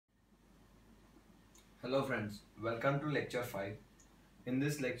Hello friends, welcome to lecture 5. In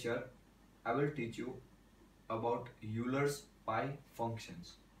this lecture, I will teach you about Euler's Phi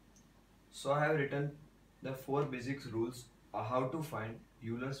functions. So I have written the 4 basic rules of how to find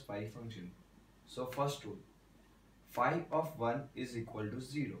Euler's Phi function. So first rule, phi of 1 is equal to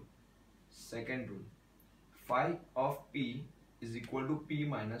 0. Second rule, phi of p is equal to p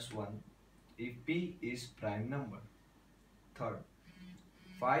minus 1 if p is prime number. Third,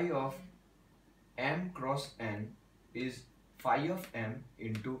 phi of m cross n is phi of m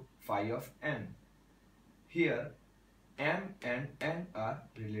into phi of n. Here m and n are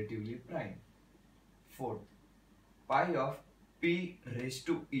relatively prime. Fourth, pi of p raised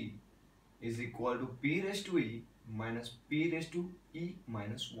to e is equal to p raised to e minus p raised to e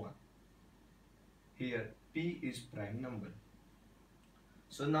minus 1. Here p is prime number.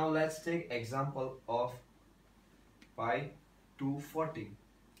 So now let's take example of pi to 40.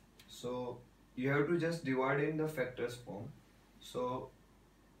 So you have to just divide in the factors form. So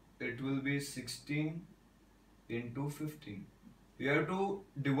it will be 16 into 15. You have to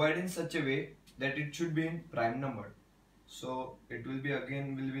divide in such a way that it should be in prime number. So it will be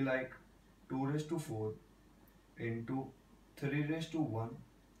like 2 raised to 4 into 3 raised to 1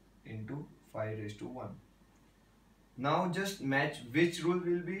 into 5 raised to 1. Now just match which rule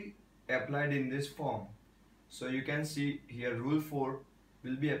will be applied in this form. So you can see here rule 4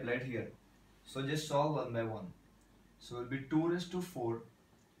 will be applied here. So just solve one by one. So it will be 2 raised to 4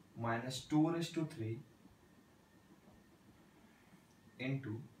 minus 2 raised to 3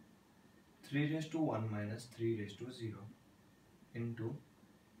 into 3 raised to 1 minus 3 raised to 0 into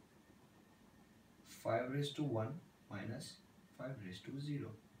 5 raised to 1 minus 5 raised to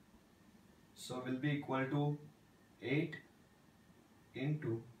 0. So will be equal to 8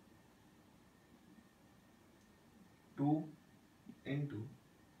 into 2 into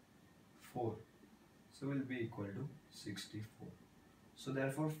 4. So will be equal to 64. So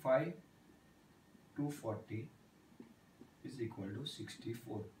therefore phi to 40 is equal to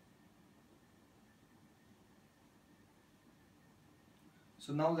 64.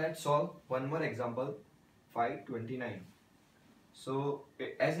 So now let's solve one more example, phi 29. So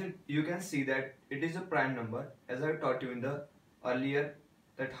you can see that it is a prime number, as I taught you in the earlier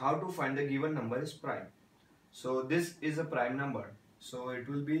that how to find the given number is prime. So this is a prime number. So it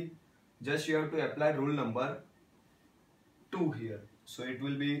will be just you have to apply rule number 2 here. So it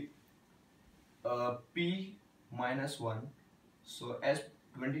will be p minus 1. So as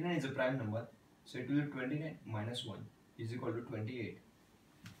 29 is a prime number, so it will be 29 minus 1 is equal to 28.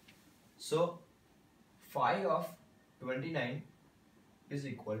 So phi of 29 is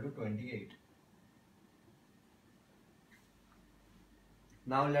equal to 28.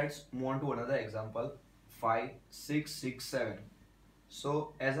 Now let's move on to another example, phi 667.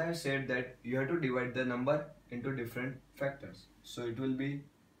 So as I said that you have to divide the number into different factors. So it will be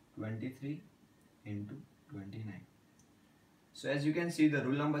 23 into 29. So as you can see the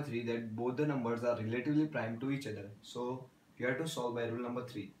rule number 3 that both the numbers are relatively prime to each other. So you have to solve by rule number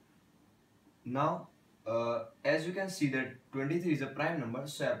 3. Now as you can see that 23 is a prime number,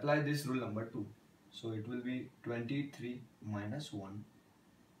 so apply this rule number 2. So it will be 23 minus 1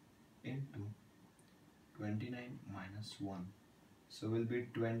 into 29 minus 1. So will be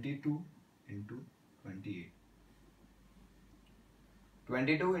 22 into 28.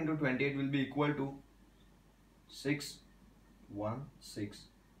 22 into 28 will be equal to 616.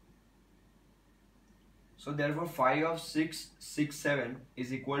 So therefore phi of 667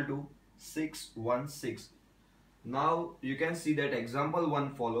 is equal to 616. Now you can see that example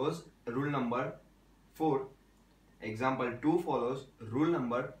 1 follows rule number 4. Example 2 follows rule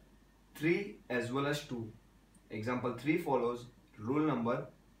number 3 as well as 2. Example 3 follows rule number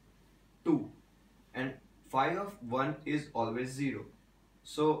 2, and phi of 1 is always 0.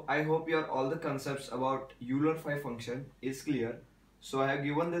 So I hope your all the concepts about Euler Phi function is clear. So I have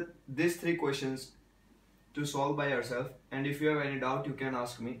given these 3 questions to solve by yourself, and if you have any doubt you can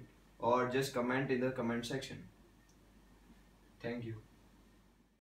ask me or just comment in the comment section. Thank you.